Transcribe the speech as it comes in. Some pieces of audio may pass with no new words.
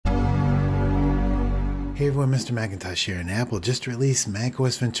Hey everyone, Mr. Macintosh here, and Apple just released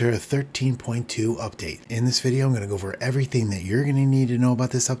macOS Ventura 13.2 update. In this video, I'm going to go over everything that you're going to need to know about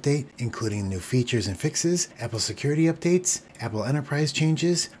this update, including new features and fixes, Apple security updates, Apple enterprise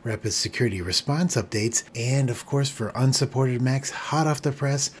changes, rapid security response updates, and of course for unsupported Macs, hot off the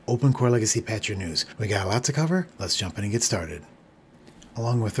press, OpenCore Legacy Patcher news. We got a lot to cover, let's jump in and get started.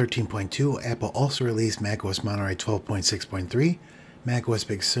 Along with 13.2, Apple also released macOS Monterey 12.6.3, macOS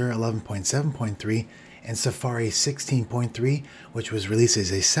Big Sur 11.7.3, and Safari 16.3, which was released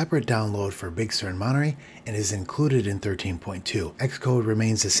as a separate download for Big Sur and Monterey and is included in 13.2. Xcode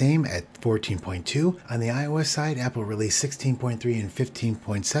remains the same at 14.2. On the iOS side, Apple released 16.3 and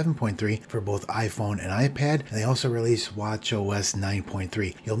 15.7.3 for both iPhone and iPad, and they also released watchOS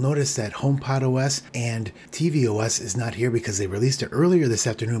 9.3. You'll notice that HomePodOS and tvOS is not here because they released it earlier this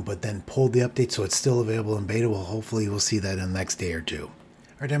afternoon but then pulled the update, so it's still available in beta. Well, hopefully we'll see that in the next day or two.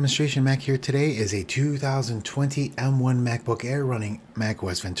 Our demonstration Mac here today is a 2020 M1 MacBook Air running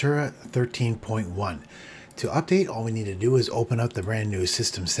macOS Ventura 13.1. To update, all we need to do is open up the brand new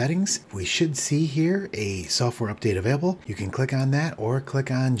system settings. We should see here a software update available. You can click on that or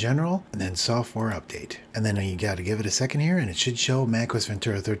click on General and then Software Update. And then you got to give it a second here and it should show macOS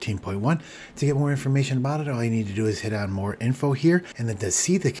Ventura 13.1. To get more information about it, all you need to do is hit on More Info here. And then to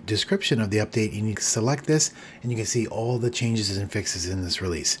see the description of the update, you need to select this and you can see all the changes and fixes in this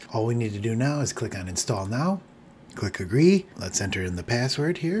release. All we need to do now is click on Install Now. Click Agree. Let's enter in the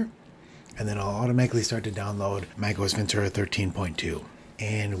password here. And then it'll automatically start to download macOS Ventura 13.2.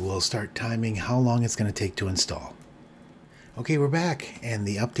 And we'll start timing how long it's going to take to install. Okay, we're back, and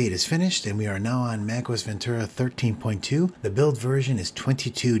the update is finished, and we are now on macOS Ventura 13.2. The build version is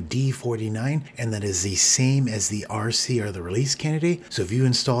 22D49, and that is the same as the RC, or the release candidate. So if you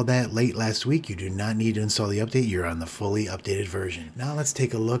installed that late last week, you do not need to install the update. You're on the fully updated version. Now let's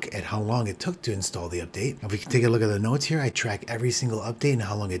take a look at how long it took to install the update. If we can take a look at the notes here, I track every single update and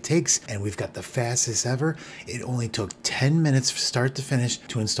how long it takes, and we've got the fastest ever. It only took 10 minutes start to finish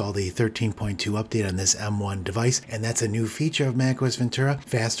to install the 13.2 update on this M1 device, and that's a new feature of macOS Ventura,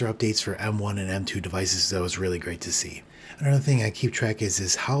 faster updates for M1 and M2 devices. That was really great to see. Another thing I keep track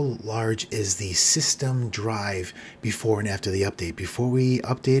is how large is the system drive before and after the update. Before we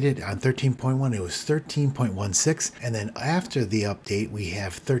updated on 13.1, it was 13.16, and then after the update we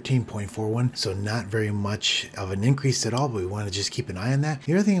have 13.41, so not very much of an increase at all, but we want to just keep an eye on that.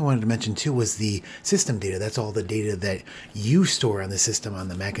 The other thing I wanted to mention too was the system data. That's all the data that you store on the system on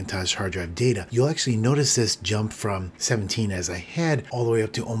the Macintosh hard drive data. You'll actually notice this jump from 17 as I had all the way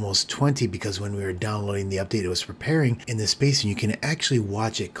up to almost 20 because when we were downloading the update it was preparing in this space, and you can actually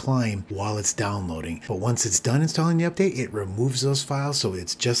watch it climb while it's downloading. But once it's done installing the update, it removes those files, so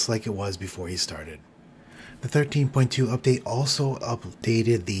it's just like it was before you started. The 13.2 update also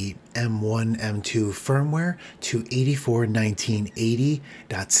updated the M1, M2 firmware to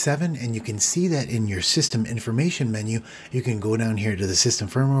 84.19.80.7, and you can see that in your system information menu. You can go down here to the system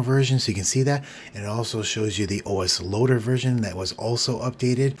firmware version, so you can see that, and it also shows you the OS loader version that was also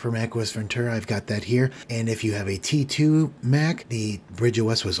updated for macOS Ventura. I've got that here, and if you have a T2 Mac, the Bridge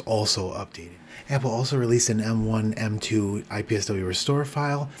OS was also updated. Apple also released an M1, M2 IPSW restore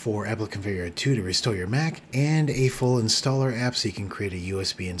file for Apple Configurator 2 to restore your Mac, and a full installer app so you can create a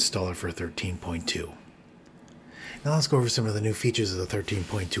USB installer for 13.2. Now let's go over some of the new features of the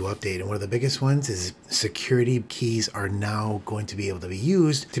 13.2 update, and one of the biggest ones is security keys are now going to be able to be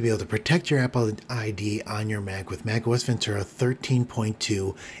used to be able to protect your Apple ID on your Mac with macOS Ventura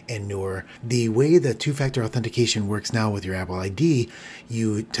 13.2 and newer. The way that two-factor authentication works now with your Apple ID,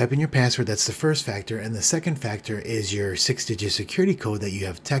 you type in your password, that's the first factor, and the second factor is your 6-digit security code that you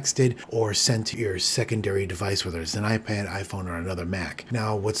have texted or sent to your secondary device, whether it's an iPad, iPhone, or another Mac.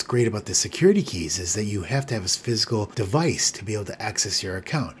 Now what's great about the security keys is that you have to have a physical device to be able to access your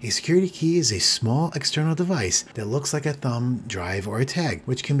account. A security key is a small external device that looks like a thumb drive or a tag,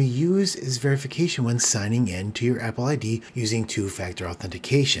 which can be used as verification when signing in to your Apple ID using two-factor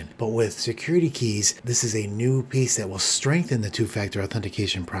authentication. But with security keys, this is a new piece that will strengthen the two-factor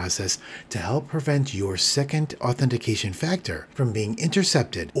authentication process to help prevent your second authentication factor from being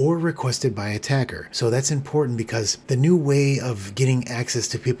intercepted or requested by an attacker. So that's important because the new way of getting access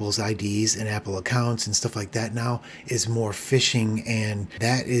to people's IDs and Apple accounts and stuff like that now is more phishing, and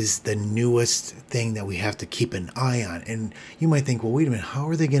that is the newest thing that we have to keep an eye on. And you might think, well, wait a minute, how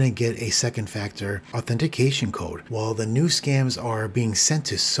are they going to get a second factor authentication code? Well, the new scams are being sent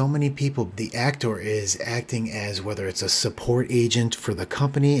to so many people. The actor is acting as whether it's a support agent for the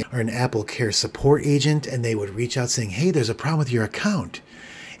company or an Apple Care support agent, and they would reach out saying, hey, there's a problem with your account.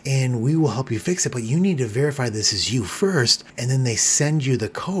 and we will help you fix it, but you need to verify this is you first, and then they send you the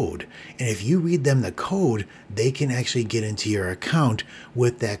code. And if you read them the code, they can actually get into your account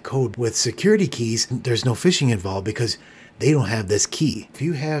with that code. With security keys, there's no phishing involved because they don't have this key. If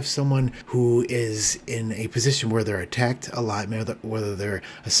you have someone who is in a position where they're attacked a lot, whether they're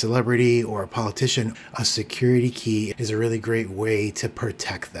a celebrity or a politician, a security key is a really great way to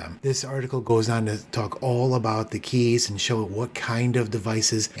protect them. This article goes on to talk all about the keys and show what kind of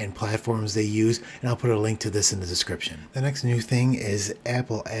devices and platforms they use, and I'll put a link to this in the description. The next new thing is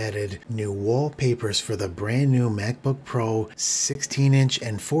Apple added new wallpapers for the brand new MacBook Pro 16-inch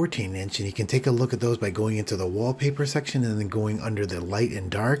and 14-inch, and you can take a look at those by going into the wallpaper section and then going under the light and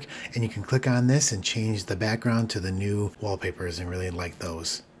dark, and you can click on this and change the background to the new wallpapers, and really like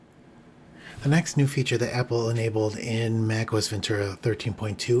those. The next new feature that Apple enabled in macOS Ventura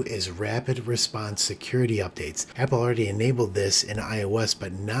 13.2 is rapid response security updates. Apple already enabled this in iOS,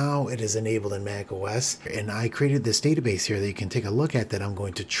 but now it is enabled in macOS. And I created this database here that you can take a look at that I'm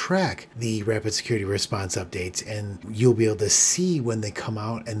going to track the rapid security response updates, and you'll be able to see when they come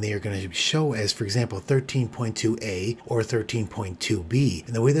out, and they are going to show as, for example, 13.2a or 13.2b.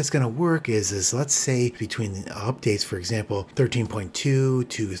 And the way that's going to work is let's say between the updates, for example, 13.2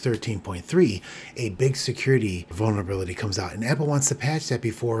 to 13.3, a big security vulnerability comes out, and Apple wants to patch that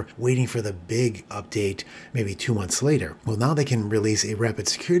before waiting for the big update maybe 2 months later. Well, now they can release a rapid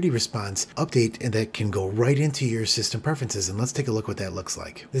security response update, and that can go right into your system preferences, and let's take a look what that looks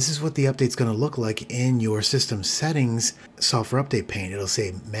like. This is what the update's going to look like in your system settings software update pane. It'll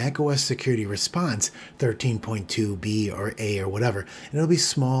say macOS security response 13.2b or a or whatever, and it'll be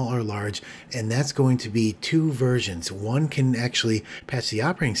small or large, and that's going to be 2 versions. One can actually patch the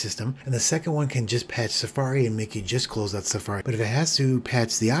operating system, and the second one can just patch Safari and make you just close out Safari. But if it has to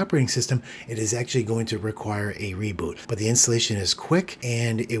patch the operating system, it is actually going to require a reboot. But the installation is quick,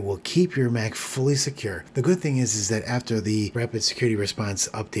 and it will keep your Mac fully secure. The good thing is that after the rapid security response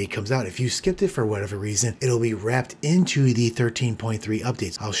update comes out, if you skipped it for whatever reason, it'll be wrapped into the 13.3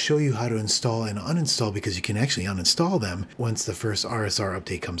 updates. I'll show you how to install and uninstall, because you can actually uninstall them once the first RSR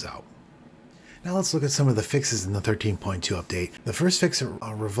update comes out. Now let's look at some of the fixes in the 13.2 update. The first fix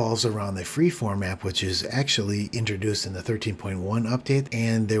revolves around the Freeform app, which is actually introduced in the 13.1 update,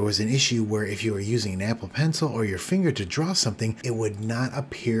 and there was an issue where if you were using an Apple Pencil or your finger to draw something, it would not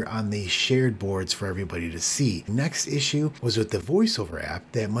appear on the shared boards for everybody to see. Next issue was with the VoiceOver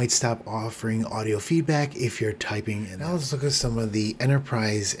app that might stop offering audio feedback if you're typing. And now let's look at some of the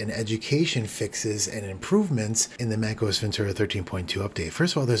enterprise and education fixes and improvements in the macOS Ventura 13.2 update.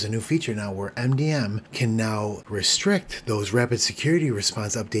 First of all, there's a new feature now where MDM can now restrict those rapid security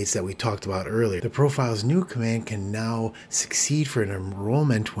response updates that we talked about earlier. The profile's new command can now succeed for an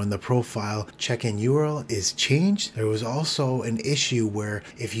enrollment when the profile check-in URL is changed. There was also an issue where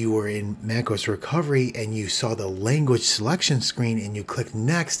if you were in macOS recovery and you saw the language selection screen and you clicked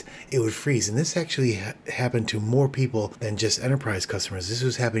next, it would freeze. And this actually happened to more people than just enterprise customers. This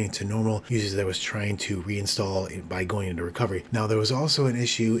was happening to normal users that was trying to reinstall by going into recovery. Now, there was also an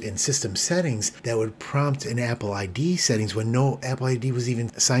issue in system settings that would prompt an Apple ID settings when no Apple ID was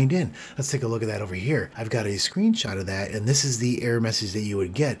even signed in. Let's take a look at that over here. I've got a screenshot of that, and this is the error message that you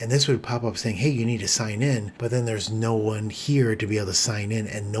would get. And this would pop up saying, hey, you need to sign in, but then there's no one here to be able to sign in,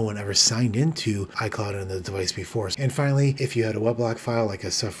 and no one ever signed into iCloud on the device before. And finally, if you had a weblog file like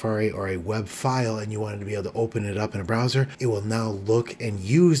a Safari or a web file and you wanted to be able to open it up in a browser, it will now look and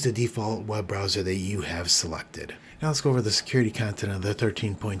use the default web browser that you have selected. Now let's go over the security content of the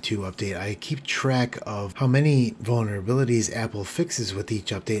 13.2 update. I keep track of how many vulnerabilities Apple fixes with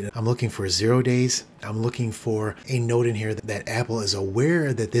each update. I'm looking for 0 days. I'm looking for a note in here that Apple is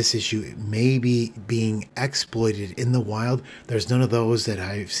aware that this issue may be being exploited in the wild. There's none of those that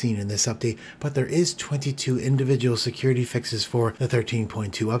I've seen in this update, but there is 22 individual security fixes for the 13.2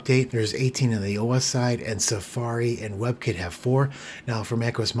 update. There's 18 on the OS side, and Safari and WebKit have 4. Now for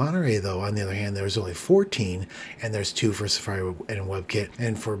macOS Monterey, though, on the other hand, there's only 14, and there's 2 for Safari and WebKit.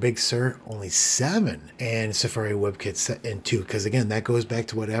 And for Big Sur, only 7, and Safari, WebKit, and 2. Because again, that goes back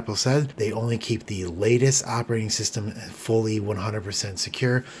to what Apple said. They only keep the latest operating system fully 100%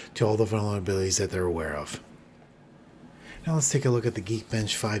 secure to all the vulnerabilities that they're aware of. Now let's take a look at the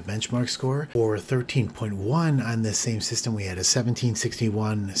Geekbench 5 benchmark score. For 13.1 on this same system, we had a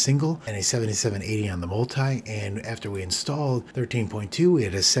 1761 single and a 7780 on the multi. And after we installed 13.2, we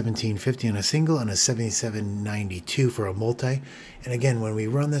had a 1750 on a single and a 7792 for a multi. And again, when we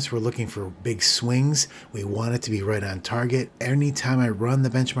run this, we're looking for big swings. We want it to be right on target. Anytime I run the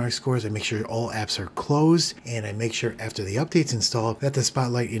benchmark scores, I make sure all apps are closed, and I make sure after the updates installed that the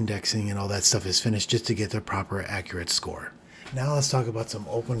spotlight indexing and all that stuff is finished just to get the proper accurate score. Now let's talk about some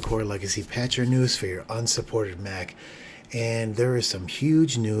OpenCore Legacy Patcher news for your unsupported Mac. And there is some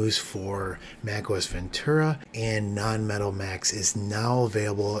huge news for macOS Ventura, and non-metal Macs is now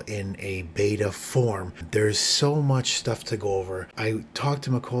available in a beta form. There's so much stuff to go over. I talked to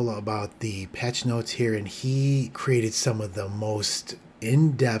Makola about the patch notes here, and he created some of the most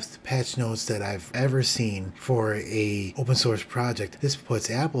in-depth patch notes that I've ever seen for a open source project. This puts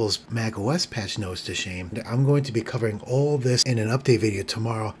Apple's macOS patch notes to shame. I'm going to be covering all this in an update video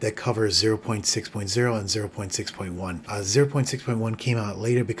tomorrow that covers 0.6.0 and 0.6.1. 0.6.1 came out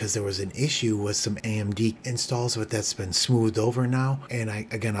later because there was an issue with some AMD installs, but that's been smoothed over now, and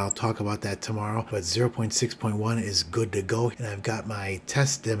I'll talk about that tomorrow. But 0.6.1 is good to go, and I've got my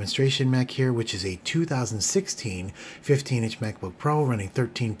test demonstration Mac here, which is a 2016 15-inch MacBook Pro running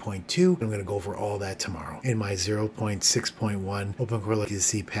 13.2. I'm going to go over all that tomorrow in my 0.6.1 OpenCore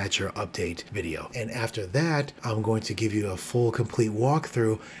Legacy Patcher update video. And after that, I'm going to give you a full complete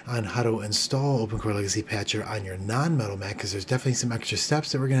walkthrough on how to install OpenCore Legacy Patcher on your non-metal Mac, because there's definitely some extra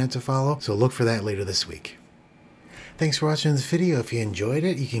steps that we're going to have to follow. So look for that later this week. Thanks for watching this video. If you enjoyed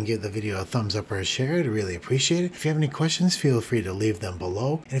it, you can give the video a thumbs up or a share. I'd really appreciate it. If you have any questions, feel free to leave them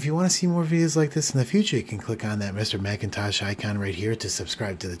below. And if you want to see more videos like this in the future, you can click on that Mr. Macintosh icon right here to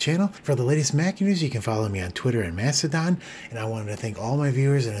subscribe to the channel. For the latest Mac news, you can follow me on Twitter and Mastodon. And I wanted to thank all my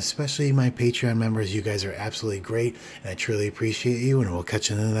viewers, and especially my Patreon members. You guys are absolutely great, and I truly appreciate you, and we'll catch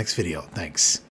you in the next video. Thanks.